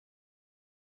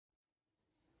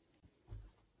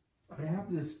I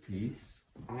have this piece.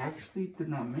 I actually did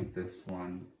not make this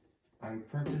one. I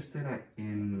purchased it at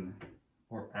an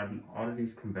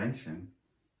oddities convention.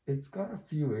 It's got a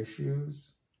few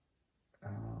issues.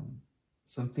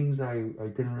 Some things I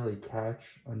didn't really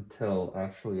catch until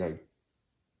actually I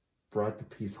brought the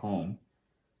piece home.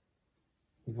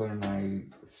 When I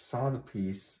saw the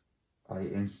piece, I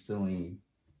instantly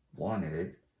wanted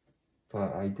it,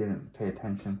 but I didn't pay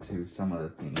attention to some of the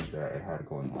things that it had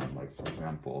going on. Like, for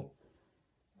example,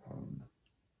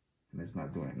 and it's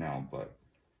not doing it now, but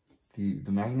the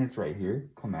magnets right here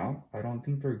come out. I don't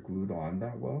think they're glued on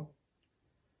that well.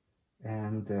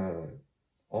 And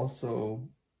also,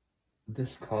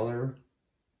 this color,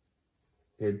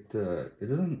 it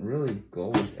doesn't really go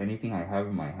with anything I have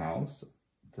in my house.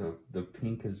 The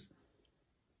pink is,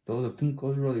 though the pink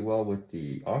goes really well with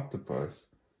the Octopus,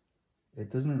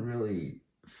 it doesn't really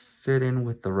fit in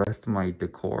with the rest of my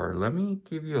decor. Let me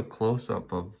give you a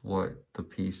close-up of what the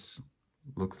piece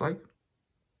looks like.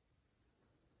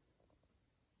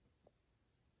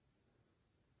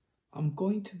 I'm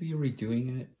going to be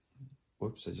redoing it.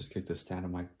 Whoops, I just kicked the stand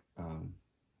of my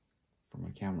for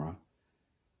my camera.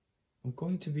 I'm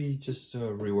going to be just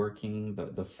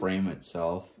reworking the frame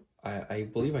itself. I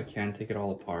believe I can take it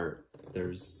all apart.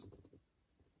 There's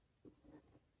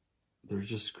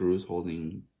just screws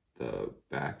holding the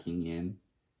backing in,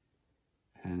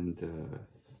 and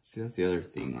see, that's the other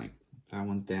thing, like that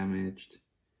one's damaged,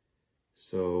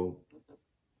 so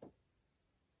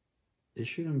it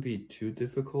shouldn't be too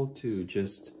difficult to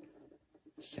just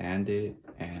sand it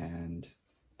and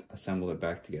assemble it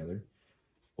back together.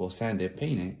 Well, sand it,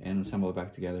 paint it, and assemble it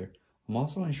back together. I'm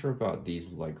also unsure about these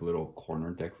like little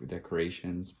corner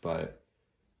decorations, but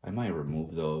I might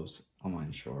remove those. I'm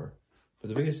unsure. But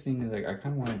the biggest thing is, like, I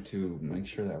kind of wanted to make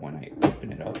sure that when I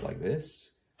open it up like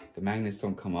this, the magnets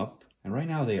don't come up. And right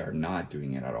now they are not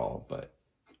doing it at all, but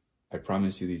I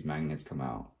promise you these magnets come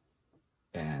out.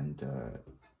 And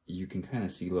you can kind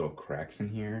of see little cracks in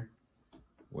here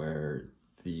where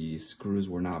the screws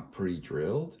were not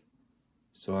pre-drilled.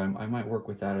 So I might work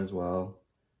with that as well.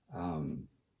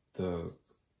 The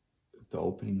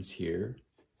openings here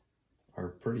are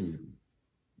pretty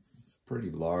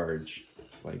large,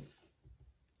 like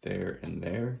there and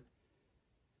there.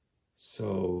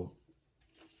 So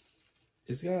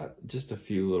it's got just a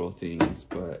few little things,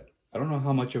 but I don't know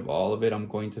how much of all of it I'm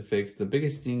going to fix. The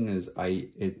biggest thing is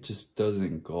it just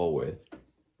doesn't go with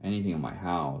anything in my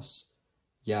house.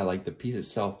 Yeah, like the piece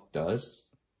itself does,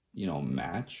 you know,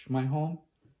 match my home.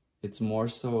 It's more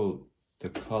so the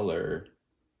color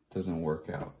doesn't work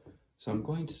out. So I'm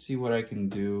going to see what I can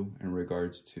do in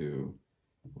regards to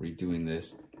redoing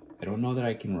this. I don't know that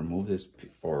I can remove this,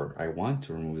 or I want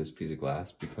to remove this piece of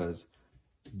glass, because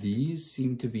these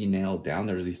seem to be nailed down.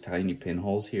 There's these tiny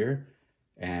pinholes here,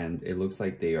 and it looks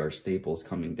like they are staples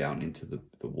coming down into the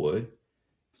wood.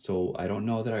 So I don't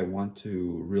know that I want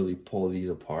to really pull these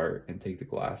apart and take the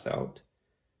glass out.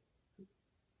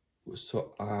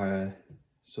 So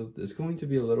it's going to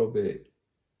be a little bit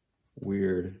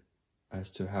weird as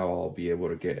to how I'll be able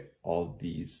to get all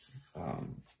these,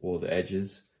 well, the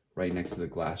edges right next to the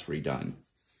glass redone.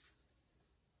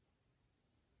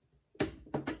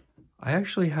 I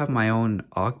actually have my own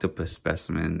octopus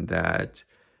specimen that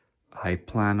I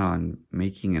plan on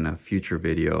making in a future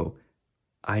video.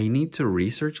 I need to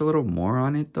research a little more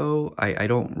on it though. I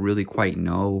don't really quite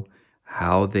know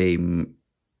how they, you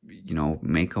know,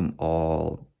 make them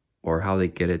all, or how they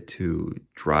get it to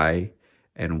dry,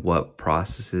 and what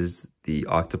processes the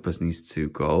octopus needs to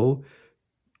go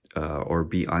or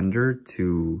be under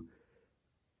to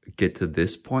get to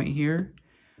this point here.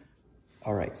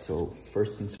 All right, so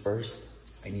first things first,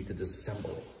 I need to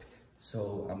disassemble it.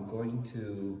 So I'm going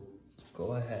to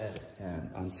go ahead and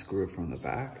unscrew it from the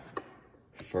back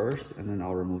first, and then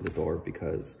I'll remove the door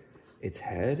because its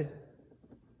head,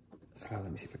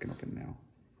 let me see if I can open it now.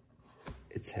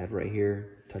 Its head right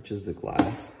here touches the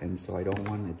glass, and so I don't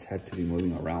want its head to be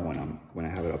moving around when I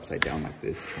have it upside down like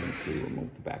this, trying to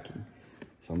remove the backing.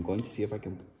 So I'm going to see if I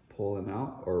can pull him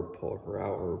out, or pull her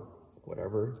out, or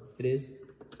whatever it is.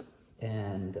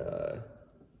 And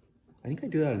I think I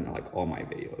do that in like all my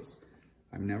videos.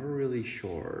 I'm never really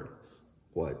sure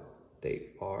what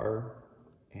they are,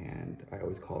 and I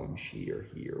always call them she or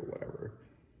he or whatever.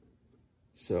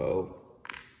 So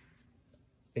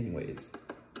anyways,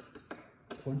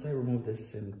 once I remove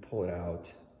this and pull it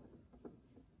out,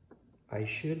 I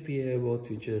should be able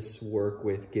to just work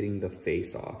with getting the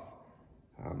face off.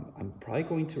 I'm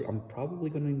probably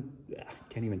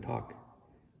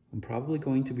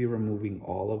going to be removing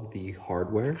all of the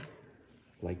hardware,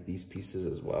 like these pieces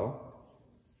as well.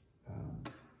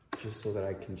 just so that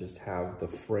I can just have the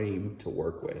frame to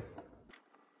work with.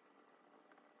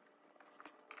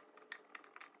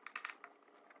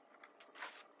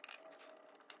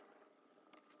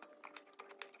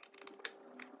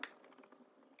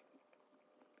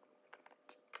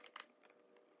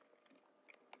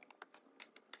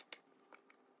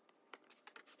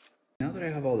 Now that I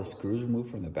have all the screws removed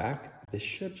from the back, this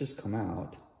should just come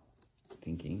out.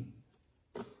 Thinking,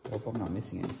 I hope I'm not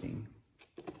missing anything.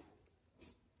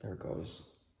 There it goes.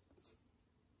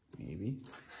 Maybe.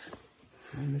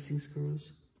 Am I missing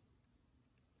screws?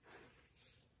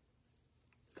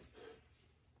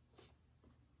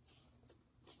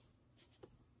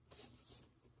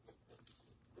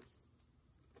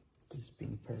 Just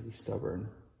being fairly stubborn,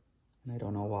 and I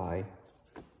don't know why.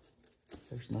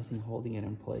 There's nothing holding it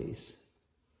in place.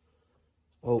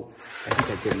 Oh, I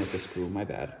think I did miss a screw, my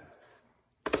bad.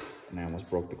 And I almost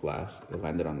broke the glass. It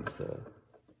landed on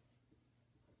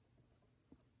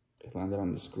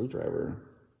the screwdriver.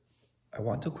 I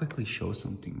want to quickly show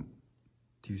something.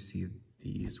 Do you see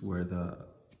these where the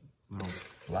little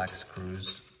black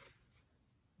screws,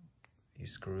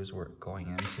 these screws were going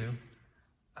into?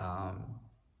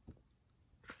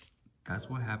 That's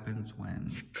what happens when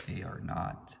they are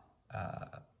not,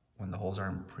 when the holes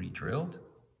aren't pre-drilled.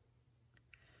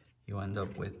 You end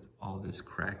up with all this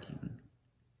cracking.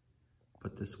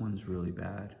 But this one's really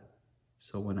bad.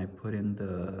 So when I put in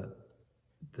the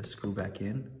screw back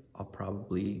in, I'll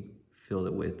probably fill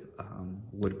it with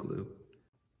wood glue.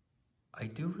 I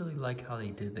do really like how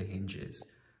they did the hinges.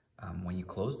 When you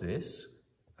close this,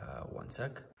 one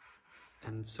sec.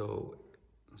 And so,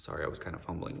 sorry, I was kind of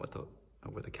fumbling with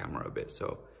the camera a bit.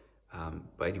 So,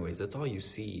 but anyways, that's all you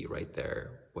see right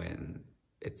there when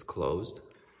it's closed.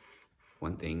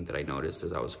 One thing that I noticed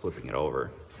as I was flipping it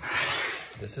over,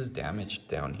 this is damaged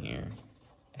down here.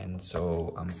 And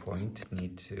so I'm going to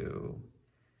need to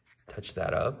touch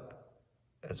that up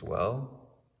as well.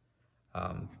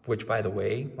 Which, by the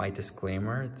way, my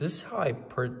disclaimer, this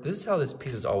is how this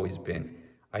piece has always been.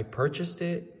 I purchased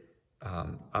it.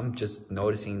 I'm just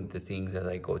noticing the things as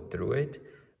I go through it,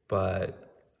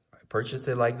 but I purchased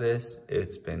it like this.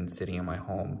 It's been sitting in my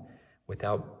home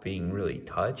without being really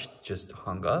touched, just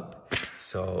hung up.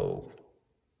 So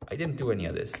I didn't do any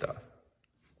of this stuff.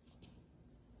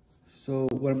 So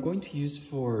what I'm going to use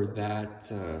for that,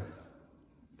 the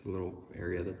little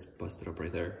area that's busted up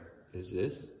right there is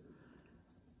this.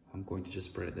 I'm going to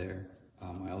just spread it there.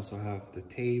 I also have the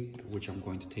tape, which I'm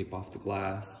going to tape off the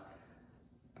glass.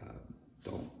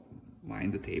 Don't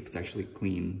mind the tape, it's actually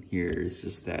clean here. It's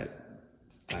just that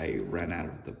I ran out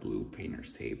of the blue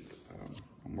painter's tape.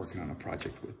 I'm working on a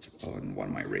project on one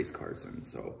of my race cars, and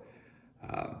so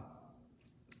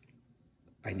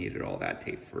I needed all that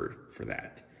tape for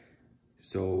that.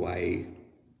 So I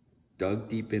dug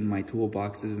deep in my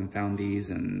toolboxes and found these,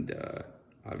 and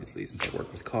obviously since I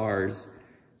work with cars,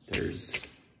 there's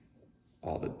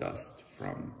all the dust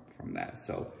from that.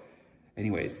 So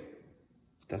anyways,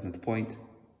 that's not the point.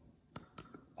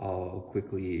 I'll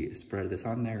quickly spread this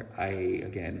on there. I,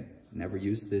 again, never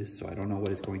used this, so I don't know what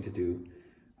it's going to do.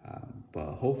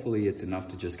 But hopefully it's enough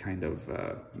to just kind of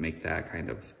make that kind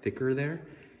of thicker there.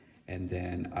 And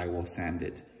then I will sand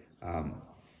it.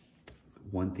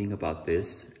 One thing about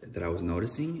this that I was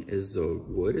noticing is the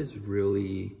wood is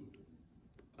really,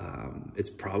 it's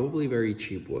probably very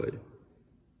cheap wood.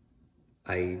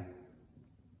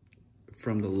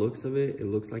 From the looks of it, it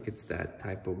looks like it's that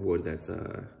type of wood that's,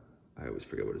 I always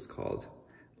forget what it's called,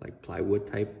 like plywood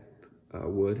type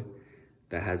wood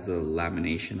that has the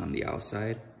lamination on the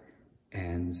outside.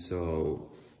 And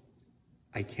so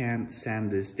I can't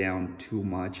sand this down too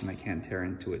much and I can't tear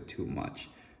into it too much.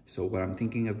 So what I'm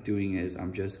thinking of doing is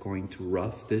I'm just going to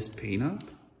rough this paint up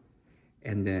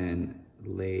and then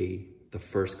lay the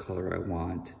first color I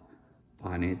want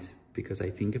on it, because I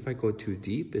think if I go too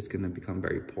deep, it's going to become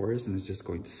very porous and it's just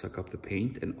going to suck up the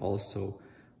paint. And also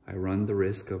I run the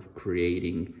risk of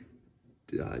creating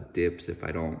dips if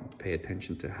I don't pay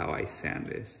attention to how I sand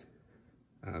this.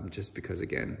 Just because,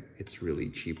 again, it's really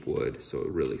cheap wood, so it's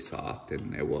really soft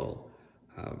and it will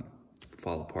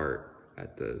fall apart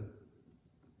at the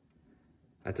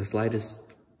slightest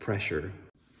pressure.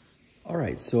 All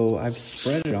right, so I've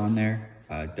spread it on there.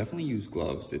 Definitely use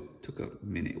gloves. It took a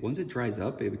minute. Once it dries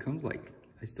up, it becomes like,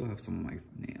 I still have some of my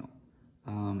nail.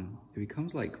 It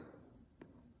becomes like,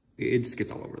 it just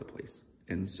gets all over the place.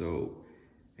 And so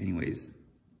anyways,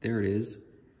 there it is.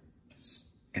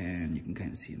 And you can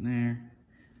kind of see in there.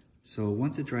 So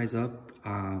once it dries up,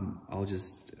 I'll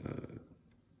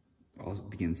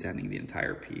begin sanding the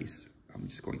entire piece. I'm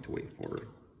just going to wait for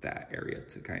that area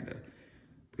to kind of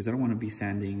because I don't want to be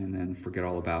sanding and then forget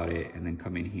all about it and then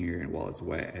come in here and while it's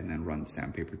wet and then run the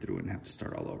sandpaper through and have to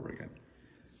start all over again.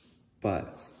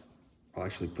 But I'll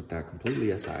actually put that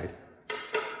completely aside.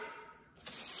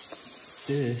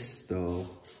 This though,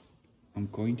 I'm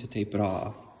going to tape it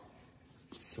off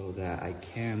so that I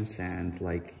can sand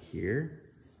like here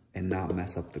and not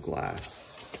mess up the glass.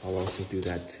 I'll also do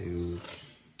that too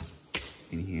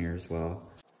in here as well.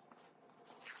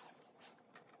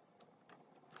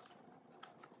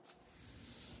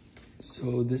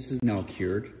 So this is now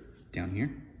cured down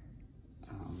here.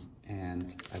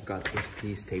 And I've got this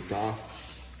piece taped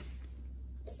off.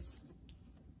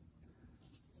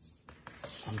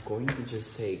 I'm going to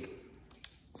just take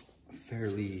a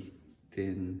fairly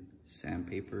thin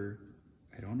sandpaper.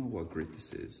 I don't know what grit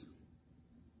this is.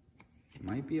 It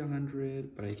might be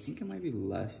 100, but I think it might be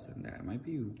less than that. It might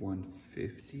be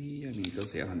 150. I mean, it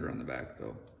does say 100 on the back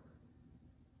though.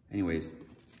 Anyways,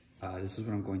 this is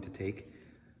what I'm going to take.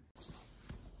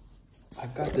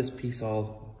 I've got this piece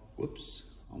all, whoops,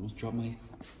 almost dropped my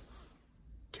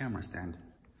camera stand.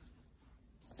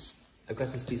 I've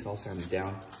got this piece all sanded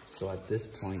down. So at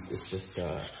this point, it's just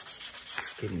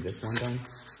getting this one done.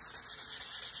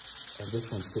 And this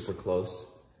one's super close.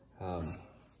 You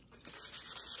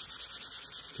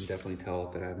can definitely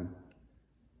tell that I'm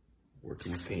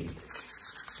working with paint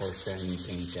or sanding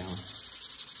paint down.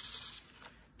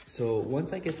 So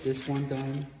once I get this one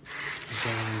done,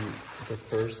 then the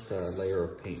first layer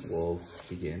of paint will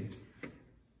begin.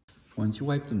 Once you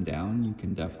wipe them down, you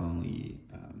can definitely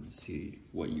see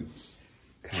what you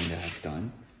kind of have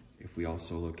done. If we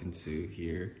also look into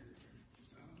here,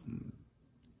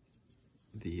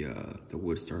 the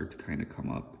wood started to kind of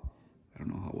come up. I don't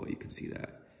know how well you can see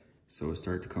that. So it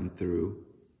started to come through,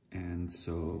 and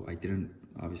so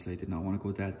obviously I did not want to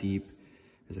go that deep.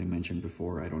 As I mentioned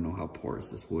before, I don't know how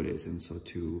porous this wood is, and so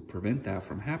to prevent that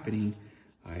from happening,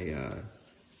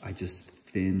 I just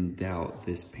thinned out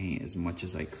this paint as much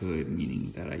as I could,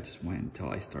 meaning that I just went until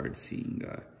I started seeing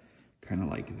kind of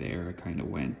like there, I kind of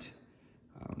went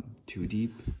too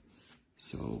deep.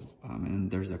 So, and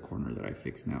there's that corner that I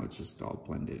fixed now. It's just all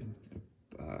blended,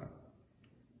 and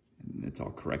it's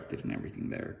all corrected and everything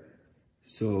there.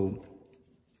 So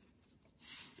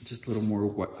just a little more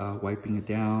wiping it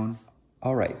down.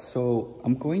 All right, so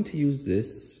I'm going to use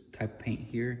this type of paint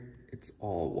here. It's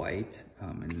all white,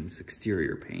 and it's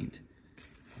exterior paint.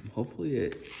 Hopefully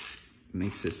it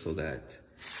makes it so that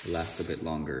it lasts a bit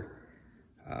longer.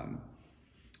 I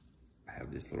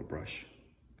have this little brush,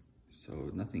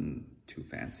 so nothing too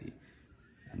fancy.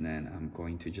 And then I'm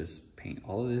going to just paint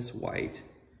all of this white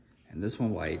and this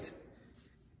one white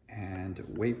and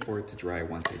wait for it to dry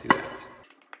once I do that.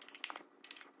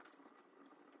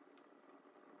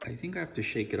 I think I have to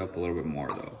shake it up a little bit more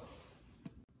though.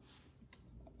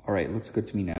 All right, looks good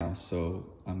to me now, so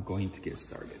I'm going to get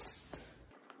started.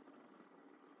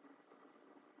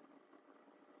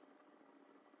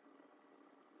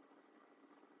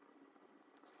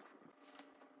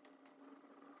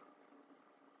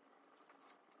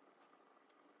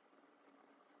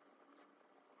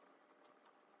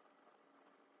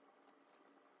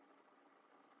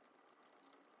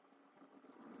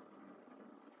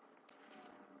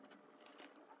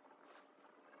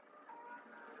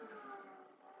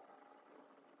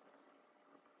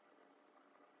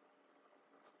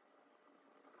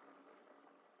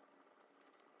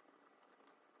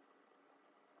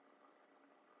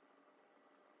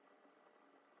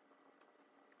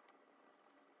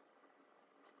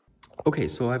 Okay,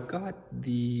 so I've got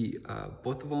the,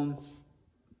 both of them,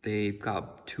 they've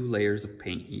got 2 layers of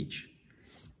paint each.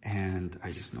 And I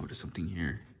just noticed something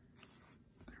here.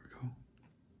 There we go.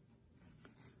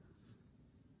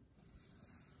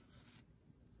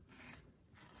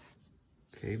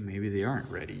 Okay, maybe they aren't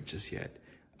ready just yet.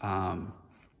 I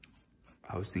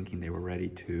was thinking they were ready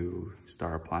to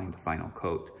start applying the final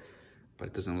coat, but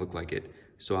it doesn't look like it.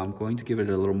 So I'm going to give it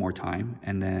a little more time,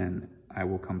 and then I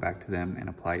will come back to them and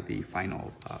apply the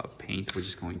final paint, which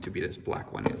is going to be this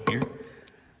black one in here.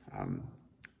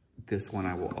 This one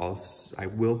I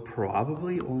will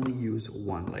probably only use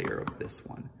 1 layer of this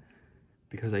one,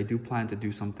 because I do plan to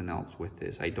do something else with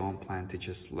this. I don't plan to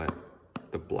just let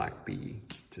the black be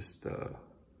just the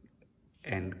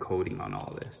end coating on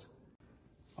all this.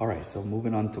 All right, so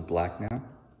moving on to black now.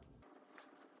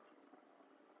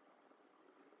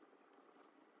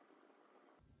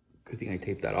 Good thing I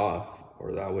taped that off,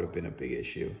 or that would have been a big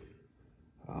issue.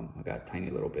 I got a tiny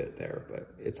little bit there,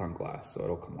 but it's on glass, so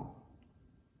it'll come off.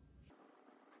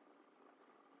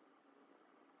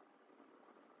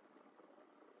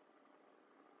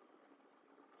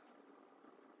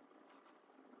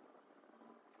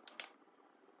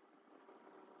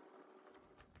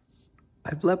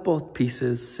 I've let both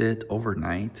pieces sit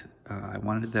overnight. I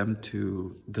wanted them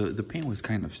to, the paint was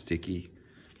kind of sticky,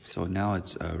 so now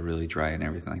it's really dry and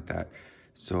everything like that.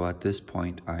 So at this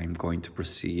point, I'm going to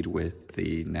proceed with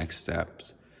the next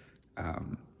steps,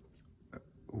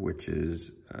 which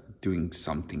is doing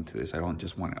something to this. I don't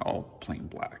just want it all plain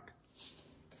black.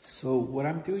 So what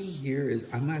I'm doing here is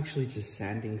I'm actually just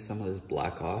sanding some of this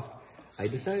black off. I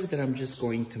decided that I'm just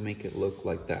going to make it look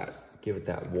like that, give it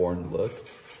that worn look.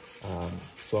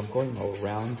 So I'm going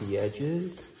around the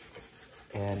edges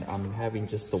and I'm having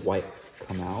just the white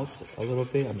come out a little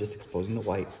bit. I'm just exposing the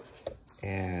white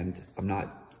and I'm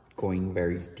not going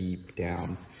very deep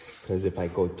down, because if I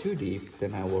go too deep,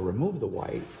 then I will remove the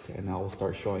white and I will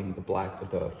start showing the black,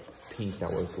 the paint that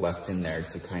was left in there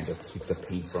to kind of keep the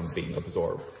paint from being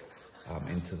absorbed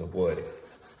into the wood.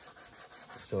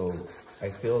 So I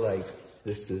feel like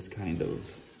this is kind of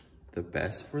the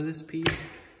best for this piece,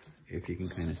 if you can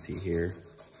kind of see here.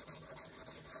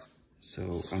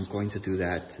 So I'm going to do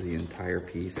that to the entire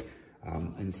piece.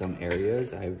 In some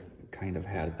areas, I've kind of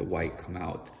had the white come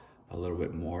out a little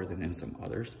bit more than in some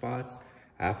other spots.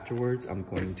 Afterwards, I'm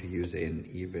going to use an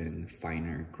even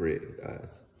finer grit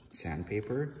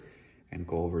sandpaper and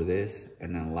go over this.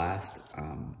 And then last,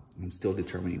 I'm still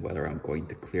determining whether I'm going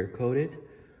to clear coat it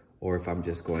or if I'm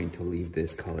just going to leave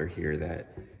this color here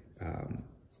that,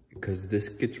 because this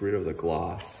gets rid of the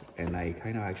gloss, and I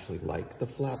kind of actually like the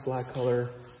flat black color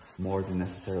more than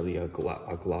necessarily a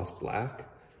gloss black.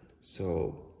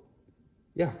 So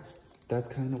yeah, that's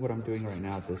kind of what I'm doing right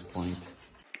now at this point.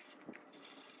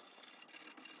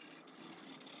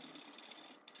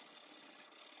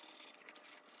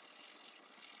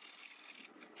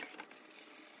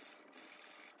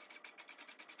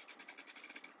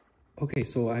 Okay,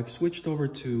 so I've switched over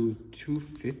to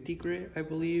 250 grit, I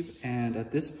believe, and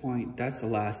at this point, that's the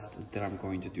last that I'm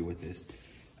going to do with this.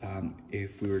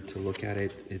 If we were to look at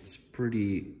it,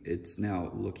 it's now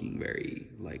looking very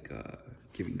like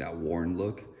giving that worn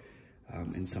look.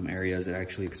 In some areas, it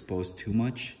actually exposed too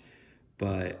much,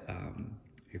 but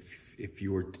if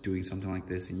you were doing something like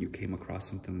this and you came across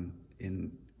something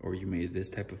or you made this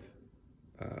type of,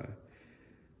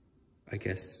 I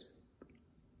guess,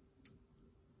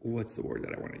 what's the word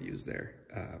that I want to use there?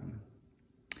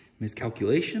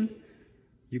 Miscalculation.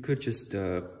 You could just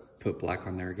put black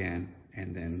on there again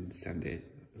and then sand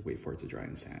it, wait for it to dry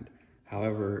and sand.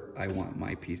 However, I want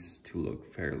my piece to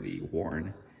look fairly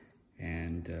worn,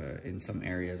 and in some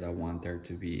areas I want there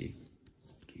to be,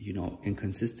 you know,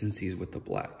 inconsistencies with the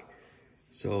black.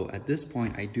 So at this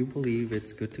point, I do believe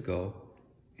it's good to go,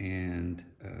 and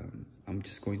I'm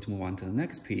just going to move on to the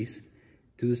next piece.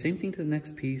 Do the same thing to the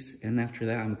next piece, and after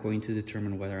that I'm going to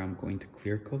determine whether I'm going to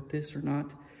clear coat this or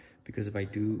not, because if I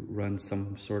do run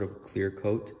some sort of clear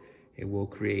coat, it will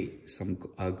create some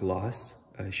gloss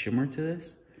shimmer to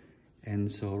this.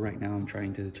 And so right now I'm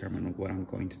trying to determine what I'm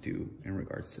going to do in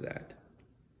regards to that.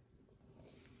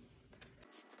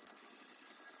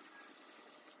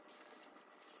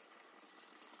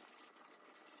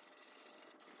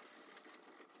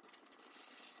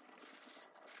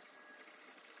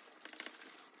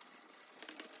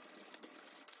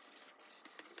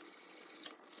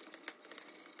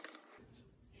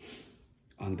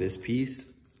 On this piece,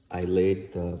 I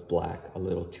laid the black a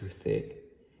little too thick,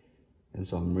 and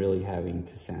so I'm really having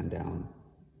to sand down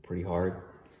pretty hard.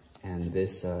 And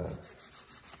this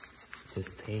this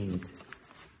paint,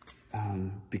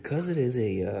 because it is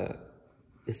a,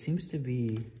 it seems to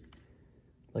be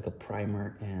like a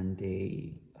primer and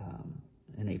a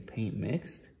paint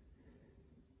mixed.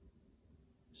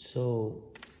 So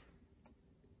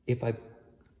if I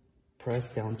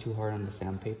press down too hard on the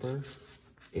sandpaper,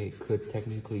 it could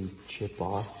technically chip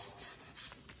off,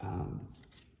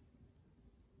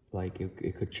 like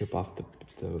it could chip off the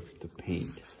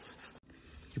paint.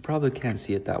 You probably can't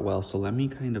see it that well, so let me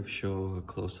kind of show a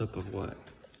close-up of what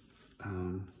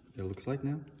it looks like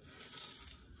now.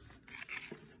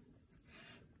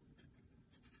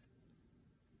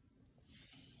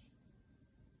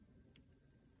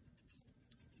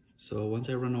 So once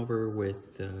I run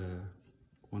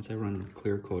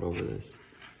clear coat over this,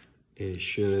 it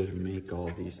should make all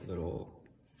these little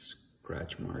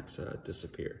scratch marks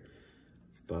disappear.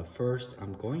 But first,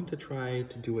 I'm going to try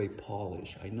to do a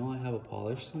polish. I know I have a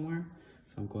polish somewhere,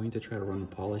 so I'm going to try to run a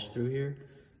polish through here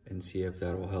and see if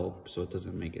that will help, so it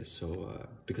doesn't make it so,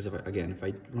 because if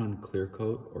I run clear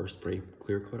coat or spray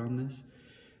clear coat on this,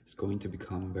 it's going to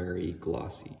become very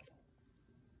glossy.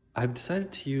 I've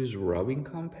decided to use rubbing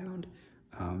compound,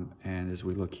 and as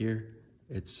we look here,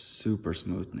 it's super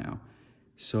smooth now.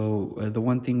 So the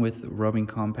one thing with rubbing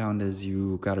compound is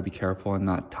you got to be careful and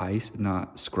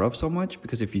not scrub so much,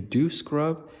 because if you do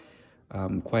scrub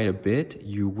quite a bit,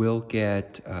 you will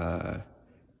get,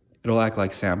 it'll act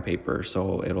like sandpaper,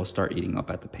 so it'll start eating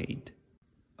up at the paint.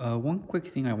 One quick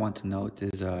thing I want to note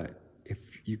is if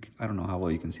you, I don't know how well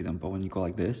you can see them, but when you go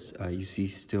like this, you see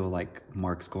still like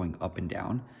marks going up and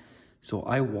down. So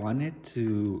I wanted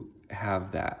to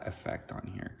have that effect on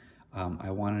here.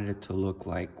 I wanted it to look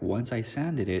like, once I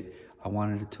sanded it, I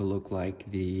wanted it to look like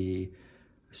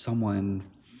someone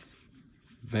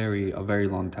a very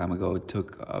long time ago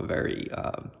took a very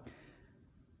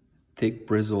thick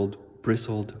bristled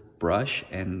brush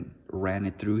and ran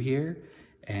it through here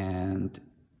and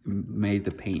made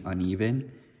the paint uneven.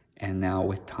 And now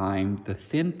with time, the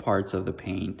thin parts of the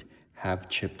paint have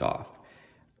chipped off.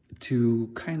 To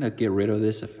kind of get rid of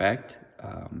this effect,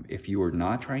 if you were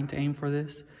not trying to aim for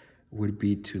this, would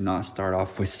be to not start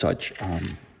off with such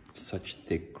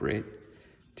thick grit,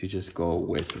 to just go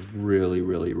with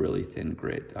really thin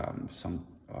grit,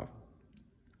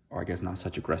 or I guess not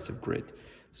such aggressive grit.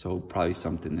 So probably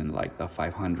something in like the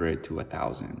 500 to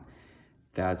 1000.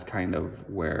 That's kind of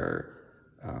where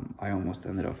I almost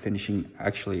ended up finishing.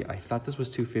 Actually, I thought this was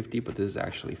 250, but this is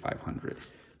actually 500.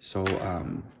 So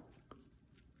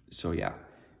yeah,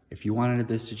 if you wanted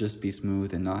this to just be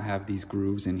smooth and not have these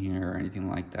grooves in here or anything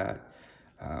like that,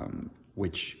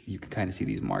 which you can kind of see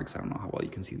these marks. I don't know how well you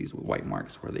can see these white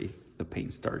marks where the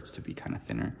paint starts to be kind of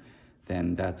thinner,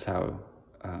 then that's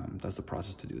the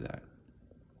process to do that.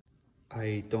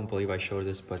 I don't believe I showed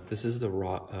this, but this is the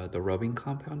rubbing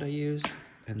compound I used,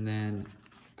 and then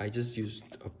I just used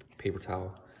a paper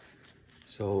towel.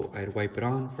 So I'd wipe it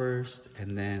on first,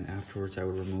 and then afterwards I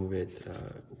would remove it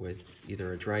with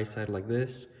either a dry side like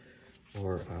this,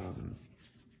 or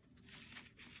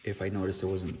if I noticed it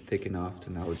wasn't thick enough,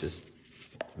 then I would just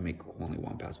make only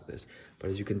one pass with this. But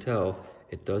as you can tell,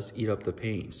 it does eat up the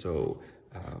paint, so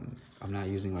I'm not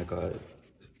using like a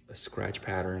scratch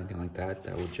pad or anything like that.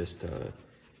 That would just,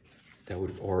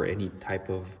 or any type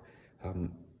of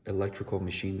electrical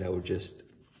machine that would just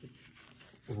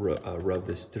rub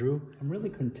this through. I'm really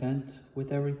content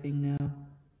with everything now,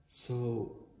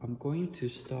 so I'm going to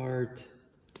start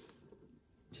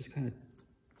just kind of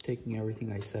taking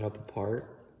everything I set up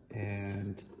apart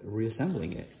and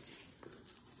reassembling it.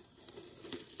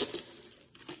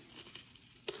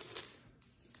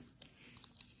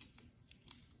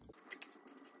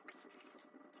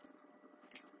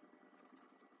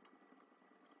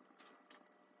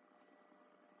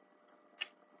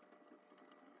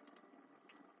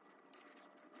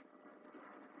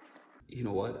 You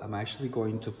know what? I'm actually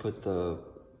going to put the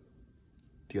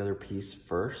other piece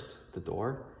first, the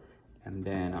door, and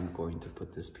then I'm going to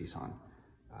put this piece on.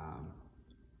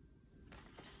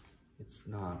 It's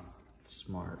not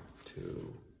smart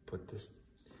to put this,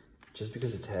 just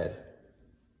because its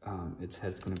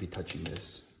head's going to be touching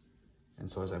this. And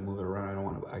so as I move it around, I don't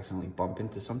want to accidentally bump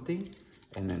into something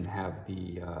and then have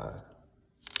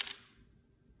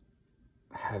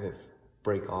it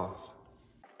break off.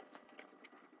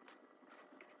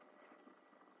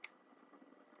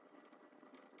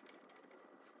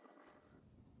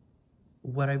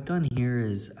 What I've done here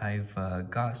is I've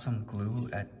got some glue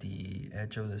at the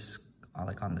edge of this,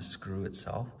 like on the screw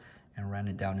itself, and ran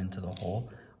it down into the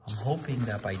hole. I'm hoping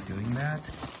that by doing that,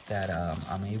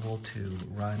 I'm able to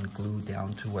run glue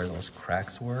down to where those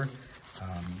cracks were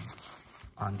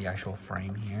on the actual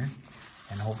frame here.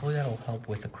 And hopefully that'll help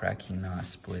with the cracking not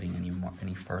splitting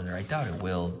any further. I doubt it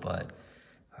will, but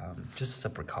just as a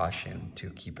precaution to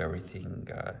keep everything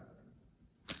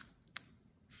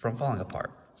from falling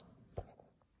apart.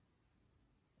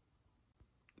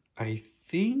 I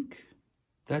think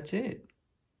that's it.